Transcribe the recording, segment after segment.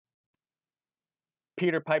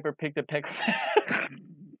Peter Piper picked a peck.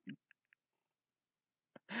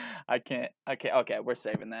 I can't. Okay, we're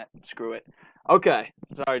saving that. Screw it. Okay,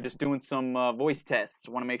 sorry, just doing some voice tests.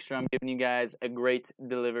 Want to make sure I'm giving you guys a great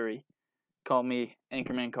delivery. Call me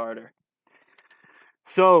Anchorman Carter.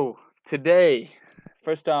 So, today,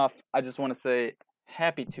 first off, I just want to say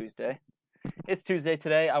happy Tuesday. It's Tuesday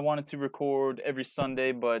today. I wanted to record every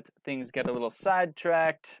Sunday, but things get a little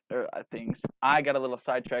sidetracked. I got a little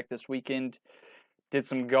sidetracked this weekend. Did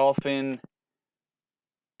some golfing.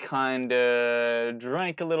 Kind of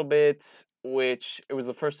drank a little bit, which it was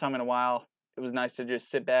the first time in a while. It was nice to just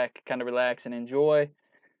sit back, kind of relax and enjoy.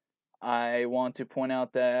 I want to point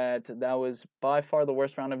out that was by far the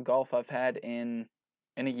worst round of golf I've had in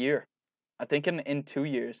a year. I think in 2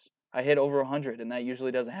 years. I hit over 100, and that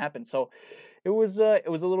usually doesn't happen. So it was a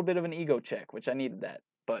little bit of an ego check, which I needed that.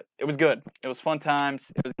 But it was good. It was fun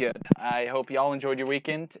times. It was good. I hope y'all enjoyed your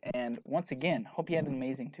weekend. And once again, hope you had an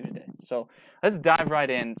amazing Tuesday. So let's dive right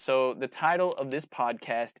in. So the title of this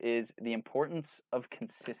podcast is The Importance of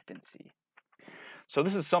Consistency. So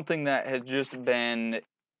this is something that has just been,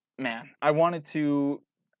 man, I wanted to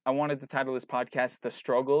title this podcast The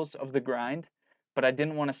Struggles of the Grind, but I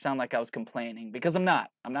didn't want to sound like I was complaining, because I'm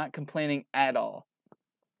not. I'm not complaining at all.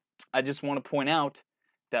 I just want to point out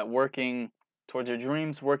that working towards your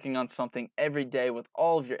dreams, working on something every day with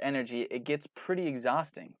all of your energy, it gets pretty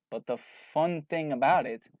exhausting. But the fun thing about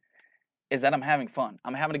it is that I'm having fun.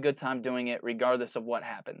 I'm having a good time doing it regardless of what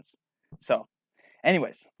happens. So,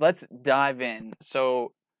 anyways, let's dive in.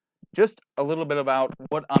 So, just a little bit about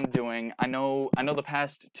what I'm doing. I know the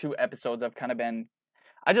past 2 episodes I've kind of been,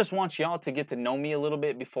 I just want y'all to get to know me a little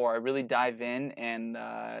bit before I really dive in and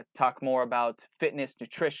talk more about fitness,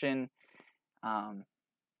 nutrition,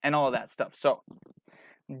 and all of that stuff. So,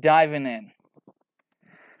 diving in.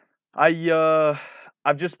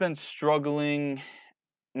 I've just been struggling,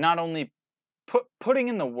 not only putting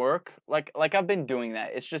in the work, like I've been doing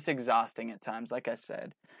that. It's just exhausting at times, like I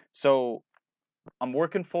said. So, I'm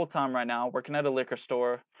working full time right now, working at a liquor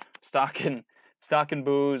store, stocking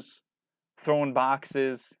booze, throwing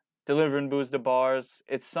boxes, delivering booze to bars.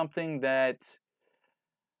 It's something that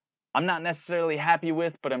I'm not necessarily happy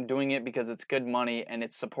with, but I'm doing it because it's good money and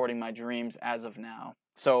it's supporting my dreams as of now.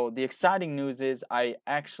 So the exciting news is I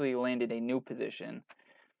actually landed a new position.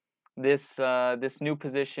 This new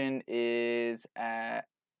position is at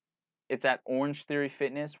Orange Theory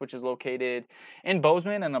Fitness, which is located in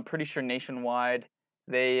Bozeman, and I'm pretty sure nationwide.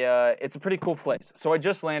 It's a pretty cool place. So I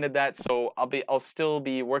just landed that, so I'll still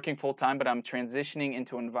be working full time, but I'm transitioning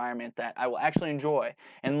into an environment that I will actually enjoy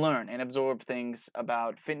and learn and absorb things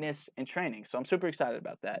about fitness and training. So I'm super excited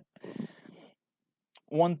about that.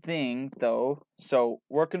 One thing though, so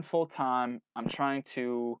working full time, I'm trying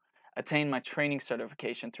to attain my training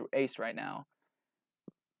certification through ACE right now,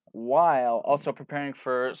 while also preparing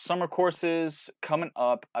for summer courses coming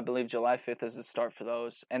up. I believe July 5th is the start for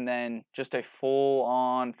those, and then just a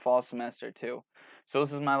full-on fall semester too. So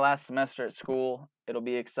this is my last semester at school. It'll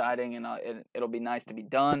be exciting, and it'll be nice to be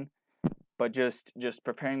done, but just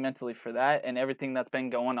preparing mentally for that and everything that's been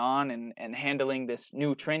going on, and handling this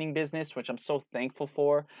new training business, which I'm so thankful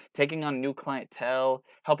for, taking on new clientele,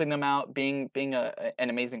 helping them out, being an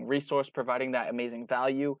amazing resource, providing that amazing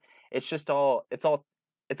value.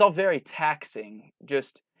 It's all very taxing,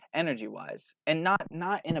 just energy-wise, and not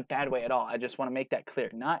in a bad way at all. I just want to make that clear,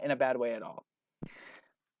 not in a bad way at all.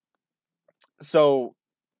 So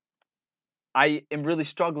I am really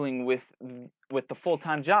struggling with the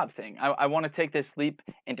full-time job thing. I want to take this leap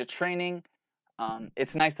into training.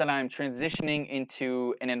 It's nice that I'm transitioning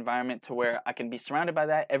into an environment to where I can be surrounded by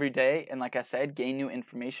that every day, and like I said, gain new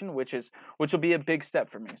information, which will be a big step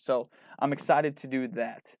for me. So I'm excited to do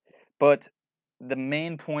that. But the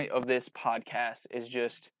main point of this podcast is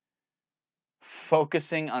just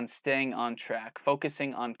focusing on staying on track,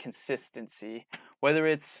 focusing on consistency, whether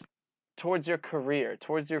it's towards your career,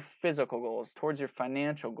 towards your physical goals, towards your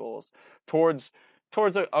financial goals, towards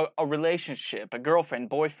a relationship, a girlfriend,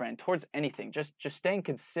 boyfriend, towards anything. Just staying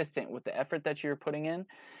consistent with the effort that you're putting in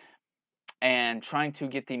and trying to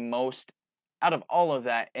get the most out of all of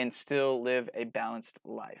that and still live a balanced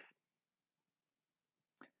life.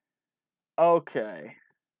 Okay,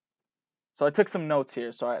 so I took some notes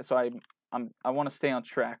here. So I want to stay on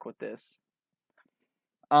track with this.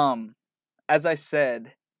 As I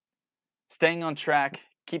said, staying on track,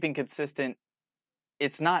 keeping consistent,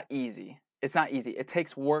 it's not easy. It's not easy. It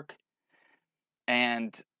takes work,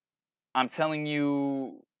 and I'm telling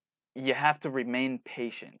you, you have to remain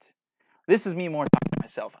patient. This is me more talking to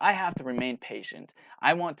myself. I have to remain patient.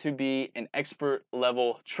 I want to be an expert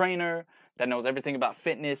level trainer that knows everything about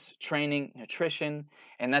fitness, training, nutrition,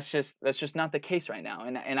 and that's just not the case right now.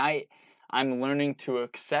 I'm learning to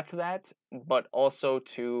accept that, but also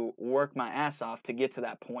to work my ass off to get to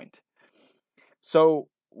that point. So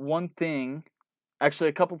one thing, actually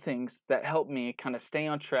a couple things that help me kind of stay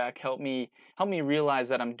on track, help me realize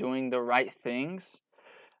that I'm doing the right things,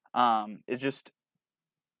 is just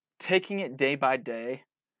taking it day by day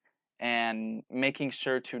and making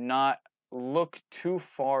sure to not look too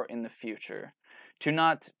far in the future, to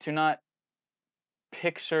not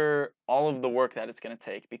picture all of the work that it's going to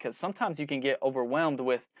take, because sometimes you can get overwhelmed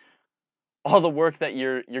with all the work that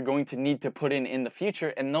you're going to need to put in the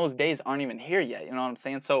future, and those days aren't even here yet. You know what I'm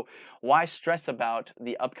saying? So why stress about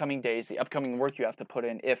the upcoming days, the upcoming work you have to put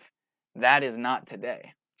in if that is not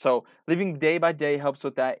today? So living day by day helps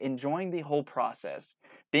with that. Enjoying the whole process,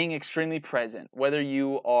 being extremely present, whether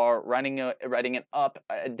you are writing it up,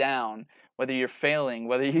 down, whether you're failing,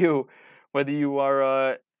 whether you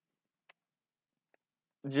are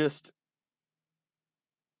just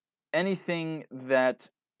anything that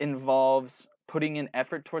involves putting in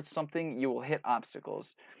effort towards something, you will hit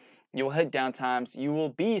obstacles. You will hit down times. You will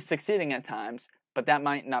be succeeding at times, but that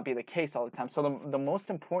might not be the case all the time. So the most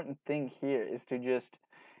important thing here is to just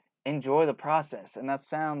enjoy the process. And it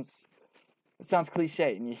sounds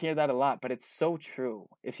cliche, and you hear that a lot, but it's so true.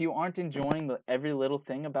 If you aren't enjoying every little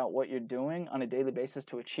thing about what you're doing on a daily basis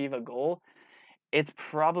to achieve a goal, it's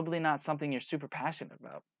probably not something you're super passionate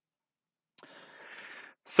about.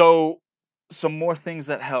 So some more things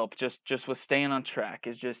that help just with staying on track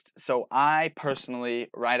is just, so I personally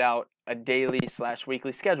write out a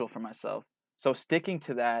daily/weekly schedule for myself. So sticking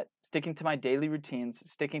to that, sticking to my daily routines,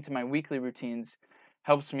 sticking to my weekly routines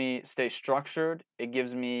helps me stay structured. It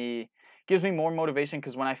gives me more motivation,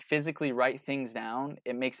 because when I physically write things down,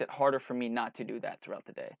 it makes it harder for me not to do that throughout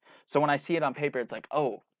the day. So when I see it on paper, it's like,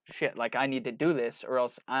 oh shit, like I need to do this or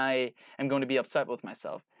else I am going to be upset with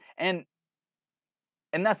myself. And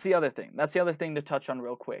that's the other thing. That's the other thing to touch on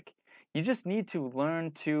real quick. You just need to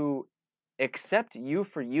learn to accept you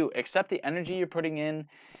for you. Accept the energy you're putting in,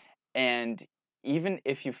 and even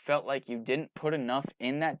if you felt like you didn't put enough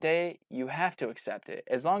in that day, you have to accept it.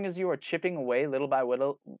 As long as you are chipping away little by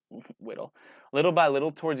little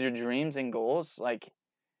towards your dreams and goals, like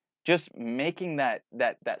just making that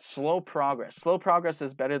slow progress. Slow progress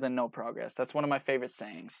is better than no progress. That's one of my favorite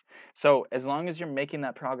sayings. So as long as you're making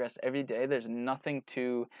that progress every day, there's nothing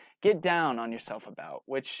to get down on yourself about,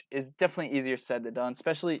 which is definitely easier said than done,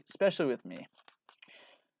 especially with me.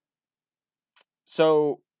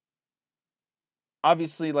 So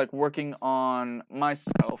obviously, like working on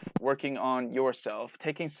myself, working on yourself,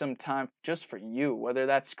 taking some time just for you, whether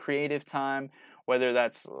that's creative time, whether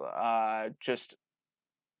that's just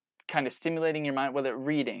kind of stimulating your mind, whether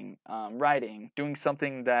reading, writing, doing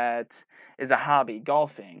something that is a hobby,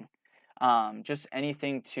 golfing, just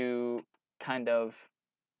anything to kind of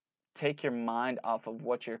take your mind off of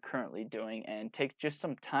what you're currently doing and take just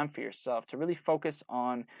some time for yourself to really focus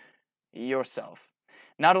on yourself.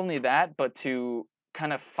 Not only that, but to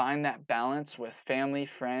kind of find that balance with family,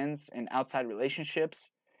 friends, and outside relationships.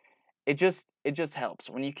 It just helps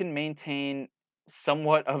when you can maintain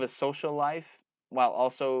somewhat of a social life while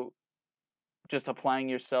also just applying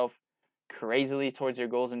yourself crazily towards your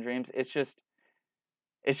goals and dreams. It's just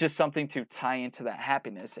something to tie into that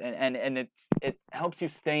happiness, and it helps you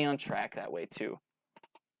stay on track that way too.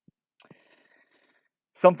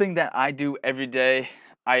 Something that I do every day,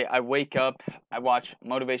 I wake up, I watch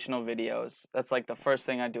motivational videos. That's like the first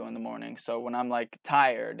thing I do in the morning. So when I'm like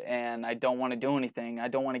tired and I don't want to do anything, I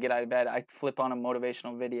don't want to get out of bed, I flip on a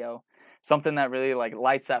motivational video. Something that really like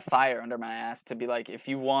lights that fire under my ass to be like, if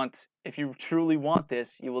you truly want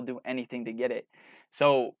this, you will do anything to get it.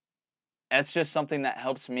 So that's just something that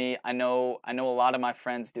helps me. I know a lot of my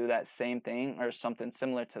friends do that same thing or something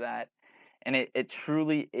similar to that. And it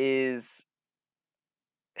truly is,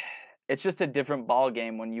 it's just a different ball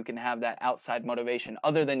game when you can have that outside motivation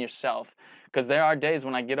other than yourself. Because there are days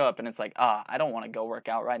when I get up and it's like, I don't want to go work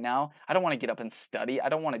out right now. I don't want to get up and study. I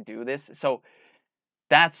don't want to do this. So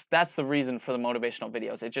that's the reason for the motivational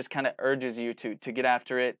videos. It just kind of urges you to get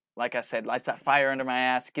after it. Like I said, lights that fire under my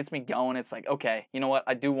ass, gets me going. It's like, okay, you know what?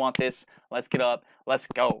 I do want this. Let's get up. Let's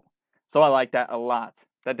go. So I like that a lot.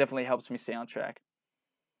 That definitely helps me stay on track.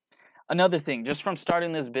 Another thing, just from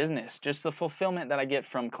starting this business, just the fulfillment that I get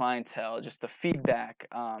from clientele, just the feedback,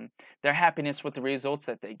 their happiness with the results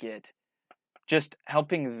that they get, just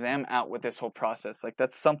helping them out with this whole process. Like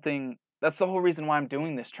that's the whole reason why I'm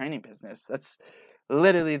doing this training business. That's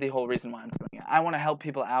literally the whole reason why I'm doing it. I want to help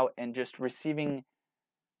people out, and just receiving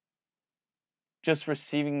just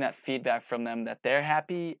receiving that feedback from them that they're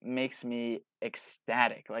happy makes me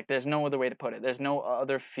ecstatic. Like, there's no other way to put it. There's no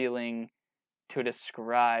other feeling to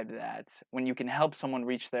describe that when you can help someone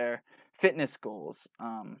reach their fitness goals,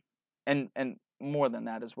 and more than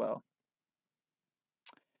that as well.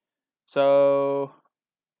 So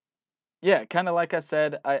yeah, kind of like I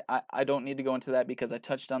said, I don't need to go into that because I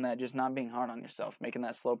touched on that, just not being hard on yourself, making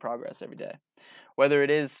that slow progress every day.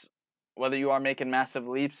 Whether you are making massive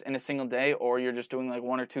leaps in a single day or you're just doing like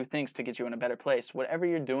one or two things to get you in a better place, whatever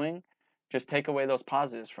you're doing, just take away those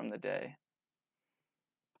positives from the day.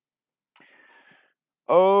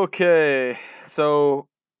 Okay, so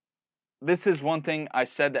this is one thing I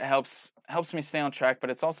said that helps me stay on track, but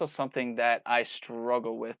it's also something that I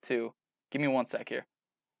struggle with too. Give me one sec here.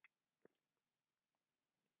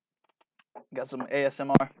 Got some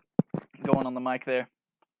ASMR going on the mic there.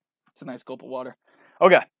 It's a nice gulp of water.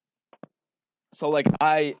 Okay. So like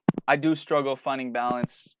I do struggle finding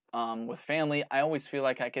balance with family. I always feel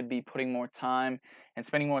like I could be putting more time and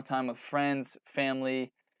spending more time with friends,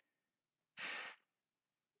 family,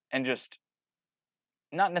 and just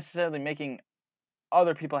not necessarily making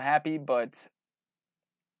other people happy, but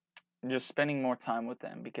just spending more time with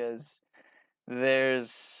them, because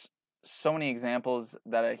there's so many examples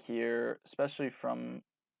that I hear, especially from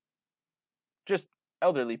just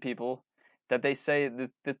elderly people, that they say that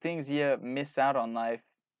the things you miss out on life,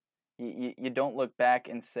 you don't look back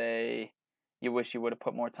and say you wish you would have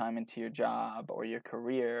put more time into your job or your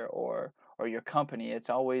career or your company. It's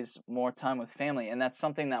always more time with family, and that's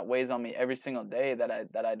something that weighs on me every single day,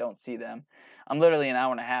 that I don't see them. I'm literally an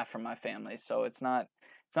hour and a half from my family, so it's not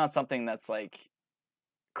something that's like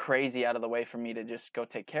crazy out of the way for me to just go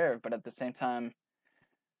take care of. But at the same time,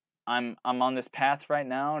 I'm on this path right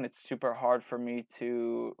now, and it's super hard for me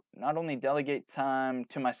to not only delegate time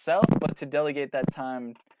to myself, but to delegate that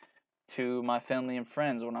time to my family and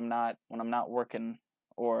friends when I'm not working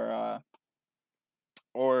or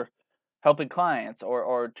helping clients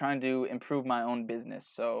or trying to improve my own business.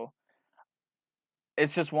 So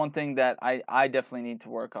it's just one thing that I definitely need to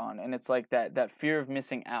work on, and it's like that fear of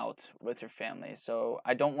missing out with your family. So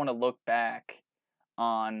I don't want to look back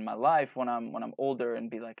on my life when I'm older and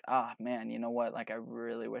be like, man, you know what? Like, I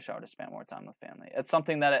really wish I would have spent more time with family. It's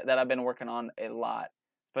something that I've been working on a lot,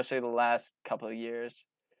 especially the last couple of years.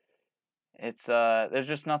 It's there's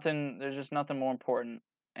just nothing more important,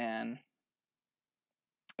 and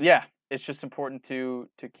yeah, it's just important to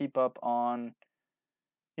keep up on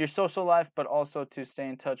your social life, but also to stay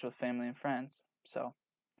in touch with family and friends. So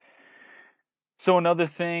another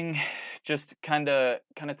thing, just kind of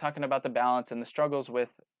talking about the balance and the struggles with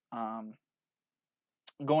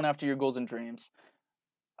going after your goals and dreams.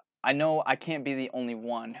 I know I can't be the only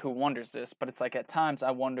one who wonders this, but it's like at times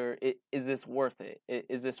I wonder, is this worth it?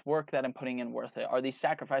 Is this work that I'm putting in worth it? Are these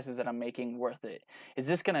sacrifices that I'm making worth it? Is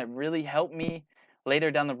this going to really help me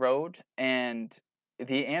later down the road? And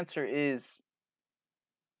the answer is,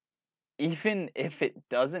 even if it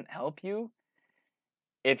doesn't help you,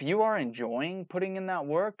 if you are enjoying putting in that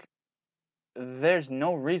work, there's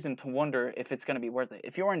no reason to wonder if it's going to be worth it.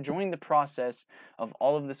 If you're enjoying the process of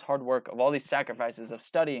all of this hard work, of all these sacrifices, of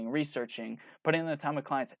studying, researching, putting in the time with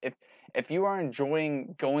clients, if you are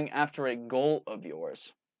enjoying going after a goal of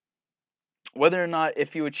yours, whether or not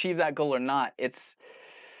if you achieve that goal or not, it's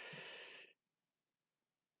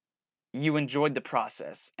you enjoyed the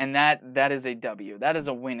process, and that is a W. That is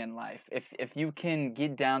a win in life. If you can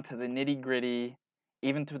get down to the nitty-gritty,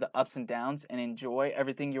 even through the ups and downs, and enjoy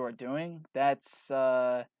everything you are doing, that's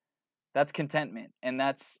contentment, and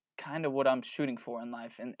that's kind of what I'm shooting for in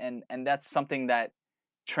life, and that's something that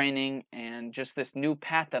training and just this new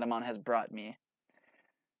path that I'm on has brought me.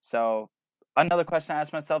 So another question I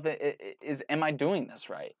ask myself is, am I doing this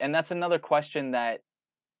right? And that's another question that,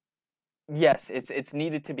 yes, it's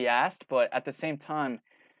needed to be asked, but at the same time,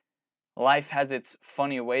 life has its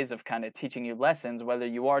funny ways of kind of teaching you lessons. Whether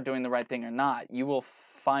you are doing the right thing or not, you will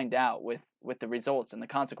find out with the results and the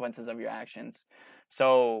consequences of your actions.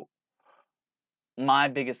 So my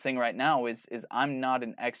biggest thing right now is I'm not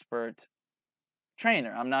an expert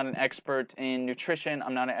trainer. I'm not an expert in nutrition.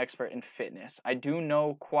 I'm not an expert in fitness. I do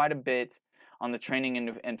know quite a bit on the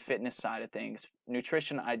training and fitness side of things.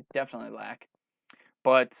 Nutrition, I definitely lack.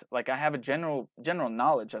 But like, I have a general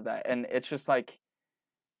knowledge of that, and it's just like,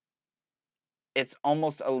 it's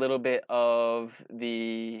almost a little bit of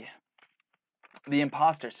the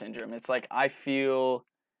imposter syndrome. It's like I feel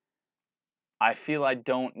I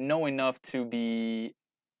don't know enough to be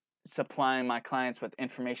supplying my clients with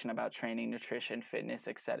information about training, nutrition, fitness,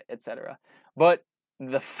 etc., etc. But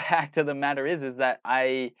the fact of the matter is that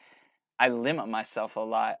I I limit myself a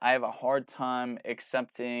lot. I have a hard time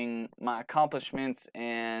accepting my accomplishments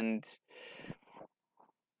and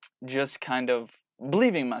just kind of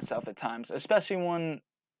believing myself at times, especially when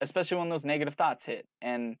those negative thoughts hit.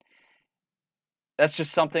 And that's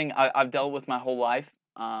just something I've dealt with my whole life.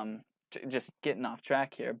 Just getting off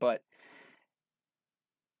track here, but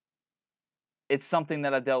it's something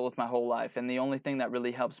that I've dealt with my whole life, and the only thing that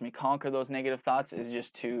really helps me conquer those negative thoughts is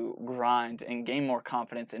just to grind and gain more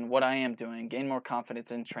confidence in what I am doing, gain more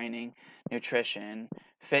confidence in training, nutrition,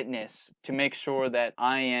 fitness, to make sure that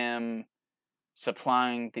I am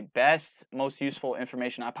supplying the best, most useful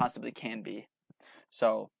information I possibly can be.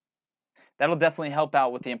 So that'll definitely help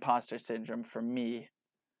out with the imposter syndrome for me.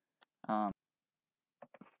 Um,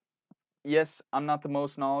 yes, I'm not the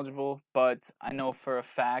most knowledgeable, but I know for a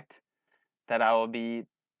fact that I will be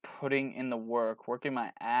putting in the work, working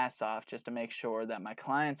my ass off just to make sure that my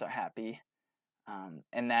clients are happy,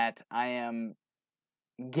 and that I am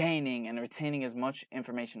gaining and retaining as much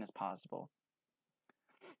information as possible.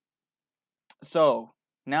 So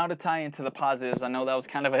now to tie into the positives, I know that was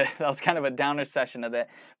kind of a downer session of that,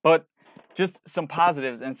 but just some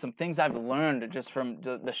positives and some things I've learned just from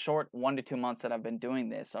the short 1 to 2 months that I've been doing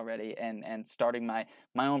this already, and starting my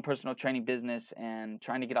own personal training business and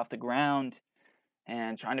trying to get off the ground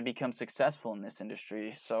and trying to become successful in this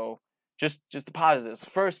industry. So just the positives.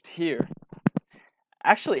 First here,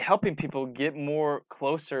 actually helping people get more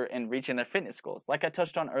closer and reaching their fitness goals. Like I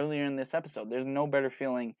touched on earlier in this episode, there's no better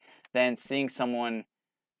feeling than seeing someone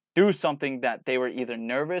do something that they were either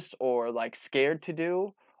nervous or like scared to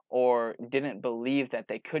do or didn't believe that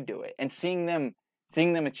they could do it, and seeing them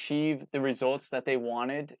achieve the results that they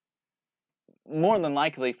wanted, more than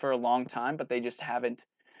likely for a long time, but they just haven't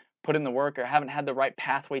put in the work or haven't had the right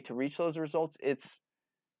pathway to reach those results. It's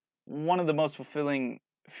one of the most fulfilling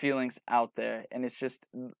feelings out there, and it's just,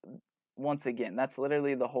 once again, that's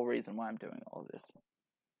literally the whole reason why I'm doing all of this.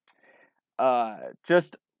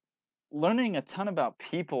 Just learning a ton about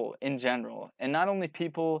people in general, and not only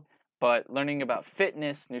people, but learning about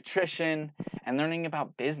fitness, nutrition, and learning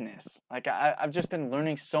about business. Like I've just been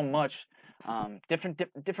learning so much,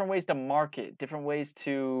 different ways to market, different ways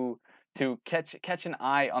to catch an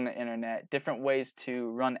eye on the internet, different ways to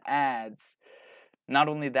run ads. Not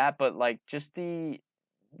only that, but like just the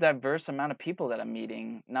diverse amount of people that I'm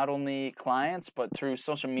meeting, not only clients, but through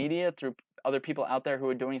social media, through other people out there who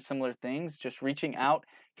are doing similar things, just reaching out,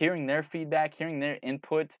 hearing their feedback, hearing their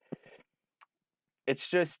input. It's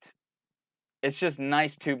just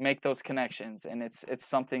nice to make those connections, and it's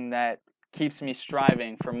something that keeps me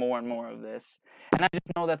striving for more and more of this. And I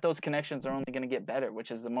just know that those connections are only going to get better,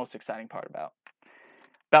 which is the most exciting part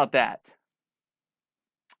about that.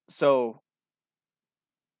 So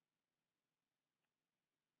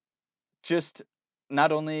just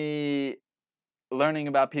not only learning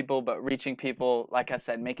about people, but reaching people, like I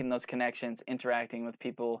said, making those connections, interacting with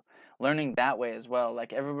people, learning that way as well.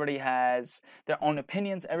 Like everybody has their own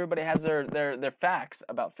opinions, everybody has their facts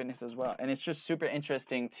about fitness as well. And it's just super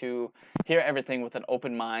interesting to hear everything with an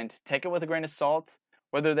open mind, take it with a grain of salt,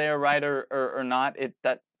 whether they are right or not,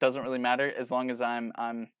 that doesn't really matter, as long as I'm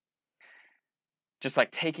just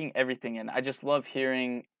like taking everything in. I just love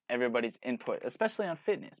hearing everybody's input, especially on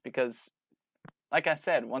fitness, because like I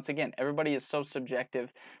said, once again, everybody is so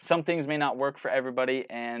subjective. Some things may not work for everybody,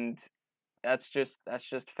 and that's just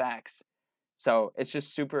facts. So it's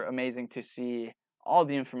just super amazing to see all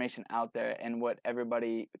the information out there and what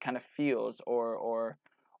everybody kind of feels or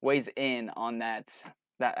weighs in on that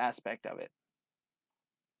aspect of it.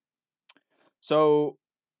 So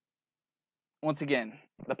once again,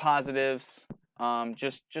 the positives,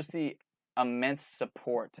 just the immense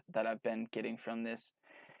support that I've been getting from this.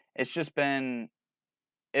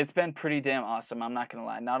 It's been pretty damn awesome, I'm not going to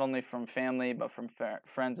lie. Not only from family, but from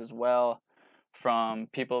friends as well, from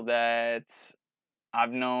people that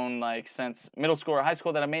I've known like since middle school or high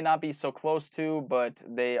school that I may not be so close to, but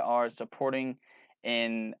they are supporting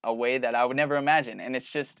in a way that I would never imagine. And it's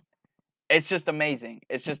just amazing.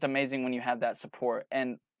 It's just amazing when you have that support.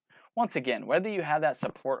 And once again, whether you have that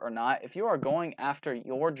support or not, if you are going after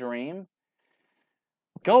your dream,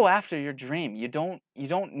 go after your dream. You don't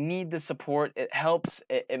need the support. It helps.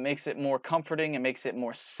 It makes it more comforting. It makes it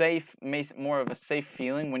more safe. It makes it more of a safe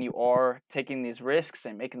feeling when you are taking these risks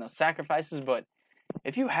and making those sacrifices. But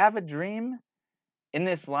if you have a dream in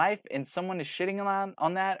this life and someone is shitting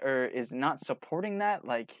on that or is not supporting that,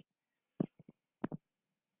 like,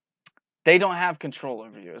 they don't have control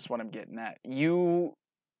over you, is what I'm getting at. You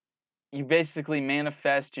basically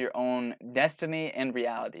manifest your own destiny and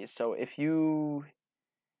reality. So if you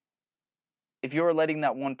if you're letting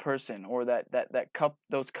that one person or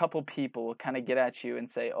those couple people kind of get at you and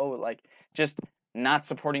say, oh, like, just not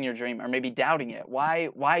supporting your dream or maybe doubting it,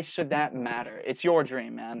 why should that matter? It's your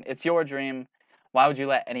dream, man. It's your dream. Why would you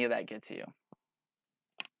let any of that get to you?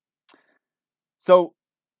 So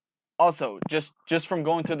also, just from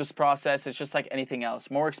going through this process, it's just like anything else.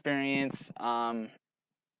 More experience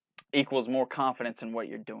equals more confidence in what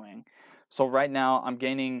you're doing. So right now, I'm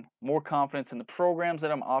gaining more confidence in the programs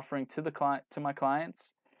that I'm offering to my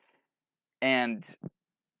clients, and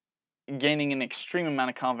gaining an extreme amount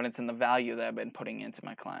of confidence in the value that I've been putting into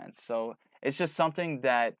my clients. So it's just something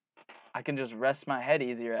that I can just rest my head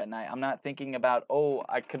easier at night. I'm not thinking about, oh,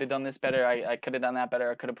 I could have done this better, I could have done that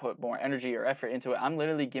better, I could have put more energy or effort into it. I'm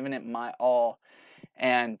literally giving it my all,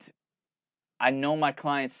 and I know my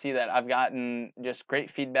clients see that. I've gotten just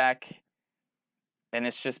great feedback, and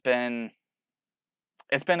it's been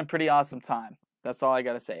a pretty awesome time. That's all I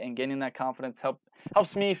gotta say. And gaining that confidence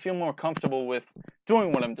helps me feel more comfortable with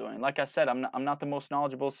doing what I'm doing. Like I said, I'm not the most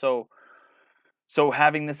knowledgeable, so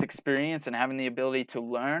having this experience and having the ability to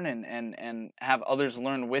learn and have others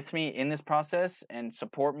learn with me in this process and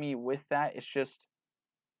support me with that, it's just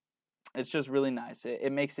really nice.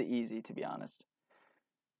 It makes it easy, to be honest.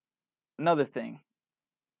 Another thing,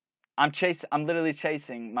 I'm literally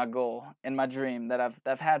chasing my goal and my dream that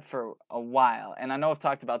I've had for a while. And I know I've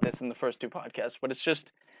talked about this in the first 2 podcasts, but it's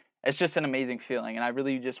just an amazing feeling, and I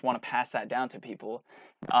really just want to pass that down to people.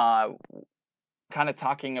 Kind of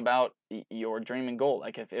talking about your dream and goal.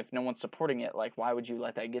 Like, if no one's supporting it, like, why would you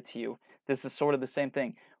let that get to you? This is sort of the same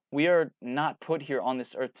thing. We are not put here on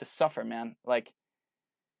this earth to suffer, man. Like,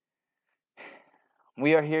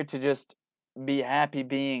 we are here to just be happy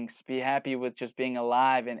beings, be happy with just being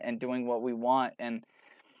alive and doing what we want. And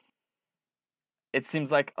it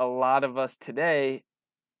seems like a lot of us today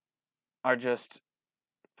are just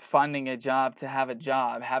finding a job to have a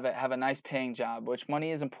job, have a nice paying job, which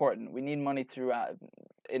money is important. We need money throughout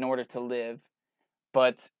in order to live,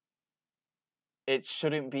 but it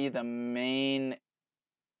shouldn't be the main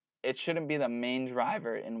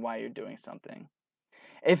driver in why you're doing something.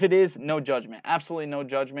 If it is, no judgment. Absolutely no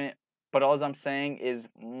judgment. But all I'm saying is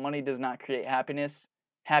money does not create happiness.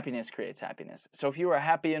 Happiness creates happiness. So if you are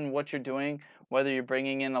happy in what you're doing, whether you're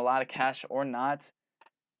bringing in a lot of cash or not,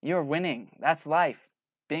 you're winning. That's life.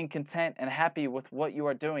 Being content and happy with what you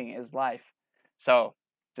are doing is life. So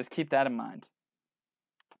just keep that in mind.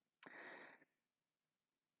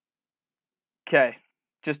 Okay,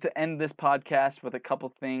 just to end this podcast with a couple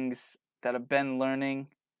things that I've been learning.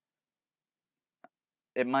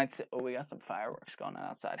 It might say, oh, we got some fireworks going on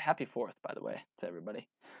outside. Happy 4th, by the way, to everybody.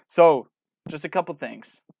 So, just a couple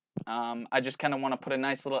things. I just kind of want to put a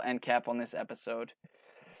nice little end cap on this episode.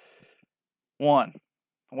 One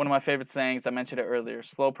of my favorite sayings, I mentioned it earlier,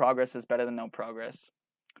 slow progress is better than no progress.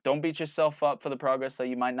 Don't beat yourself up for the progress that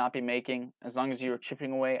you might not be making. As long as you're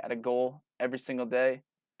chipping away at a goal every single day,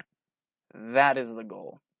 that is the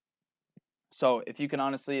goal. So if you can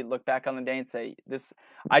honestly look back on the day and say,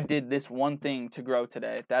 I did this one thing to grow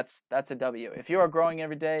today, that's a W. If you are growing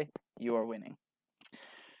every day, you are winning.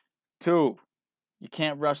 2, you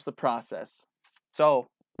can't rush the process. So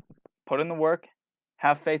put in the work,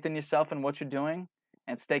 have faith in yourself and what you're doing,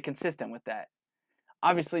 and stay consistent with that.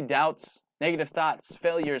 Obviously, doubts, negative thoughts,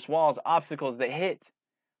 failures, walls, obstacles, they hit.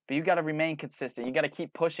 But you got to remain consistent. You got to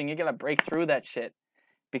keep pushing. You got to break through that shit.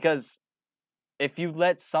 Because if you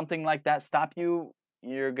let something like that stop you,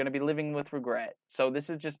 you're going to be living with regret. So this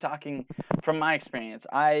is just talking from my experience.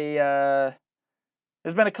 There's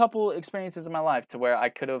been a couple experiences in my life to where I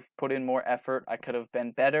could have put in more effort. I could have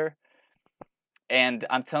been better. And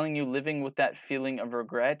I'm telling you, living with that feeling of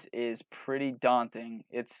regret is pretty daunting.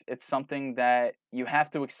 It's something that you have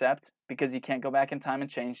to accept because you can't go back in time and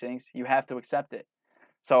change things. You have to accept it.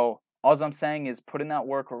 So all I'm saying is put in that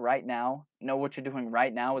work right now. Know what you're doing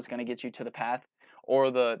right now is going to get you to the path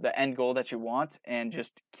or the end goal that you want, and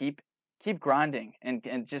just keep grinding and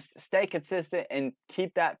just stay consistent and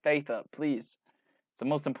keep that faith up, please. It's the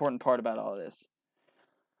most important part about all of this.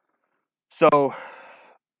 So,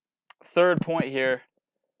 third point here,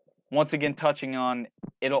 once again touching on,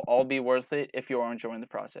 it'll all be worth it if you are enjoying the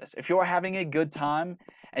process. If you are having a good time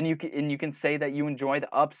and you can say that you enjoy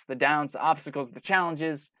the ups, the downs, the obstacles, the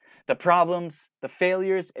challenges, the problems, the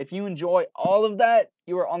failures, if you enjoy all of that,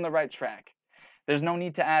 you are on the right track. There's no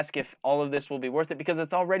need to ask if all of this will be worth it because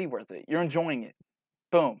it's already worth it. You're enjoying it.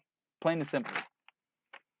 Boom. Plain and simple.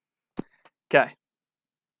 Okay.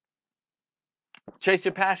 Chase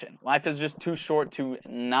your passion. Life is just too short to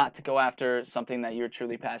not to go after something that you're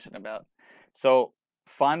truly passionate about. So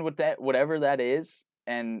find whatever that is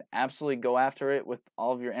and absolutely go after it with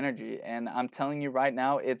all of your energy. And I'm telling you right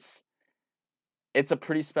now, it's a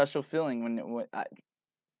pretty special feeling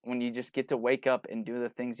when you just get to wake up and do the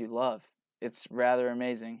things you love. It's rather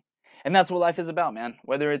amazing. And that's what life is about, man.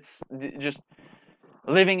 Whether it's just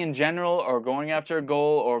living in general, or going after a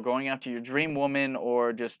goal, or going after your dream woman,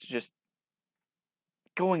 or just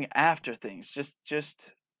going after things,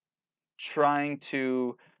 just trying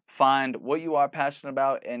to find what you are passionate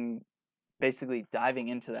about and basically diving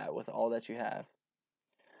into that with all that you have.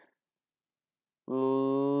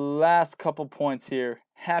 Last couple points here.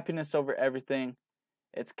 Happiness over everything.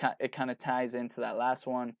 It kind of ties into that last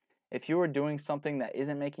one. If you are doing something that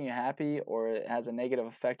isn't making you happy, or it has a negative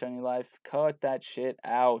effect on your life, cut that shit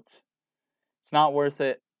out. It's not worth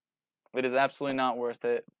it. It is absolutely not worth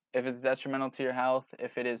it. If it's detrimental to your health,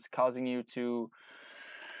 if it is causing you to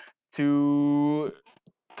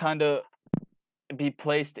kind of be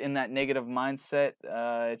placed in that negative mindset,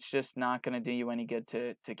 it's just not going to do you any good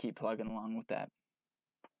to keep plugging along with that.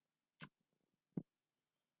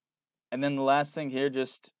 And then the last thing here,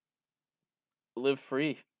 just live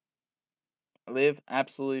free. Live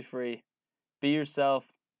absolutely free. Be yourself.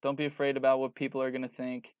 Don't be afraid about what people are going to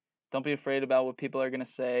think. Don't be afraid about what people are going to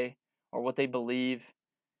say or what they believe.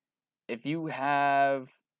 If you have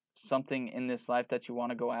something in this life that you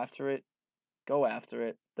want to go after it, go after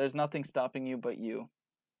it. There's nothing stopping you but you.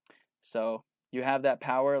 So you have that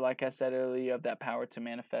power, like I said earlier, you have that power to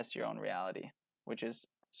manifest your own reality, which is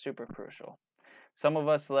super crucial. Some of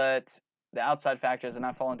us let the outside factors, and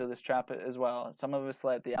I fall into this trap as well, some of us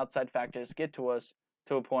let the outside factors get to us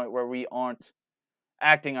to a point where we aren't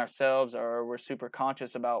acting ourselves, or we're super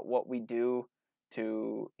conscious about what we do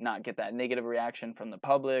to not get that negative reaction from the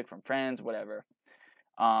public, from friends, whatever.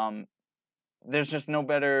 There's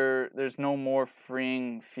no more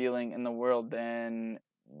freeing feeling in the world than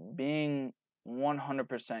being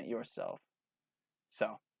 100% yourself.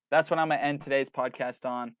 So that's what I'm going to end today's podcast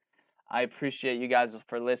on. I appreciate you guys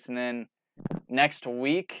for listening. Next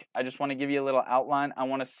week, I just want to give you a little outline. I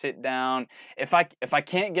want to sit down. If I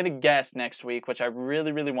can't get a guest next week, which I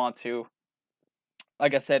really, really want to,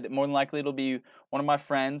 like I said, more than likely it'll be one of my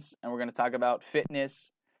friends, and we're going to talk about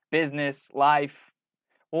fitness, business, life.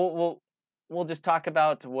 We'll just talk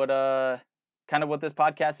about what this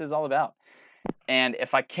podcast is all about. And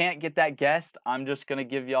if I can't get that guest, I'm just going to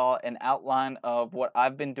give y'all an outline of what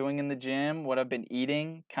I've been doing in the gym, what I've been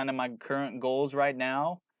eating, kind of my current goals right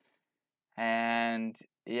now. And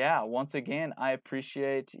yeah, once again, I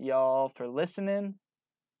appreciate y'all for listening.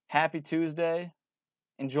 Happy Tuesday.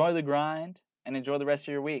 Enjoy the grind and enjoy the rest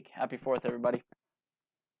of your week. Happy 4th, everybody.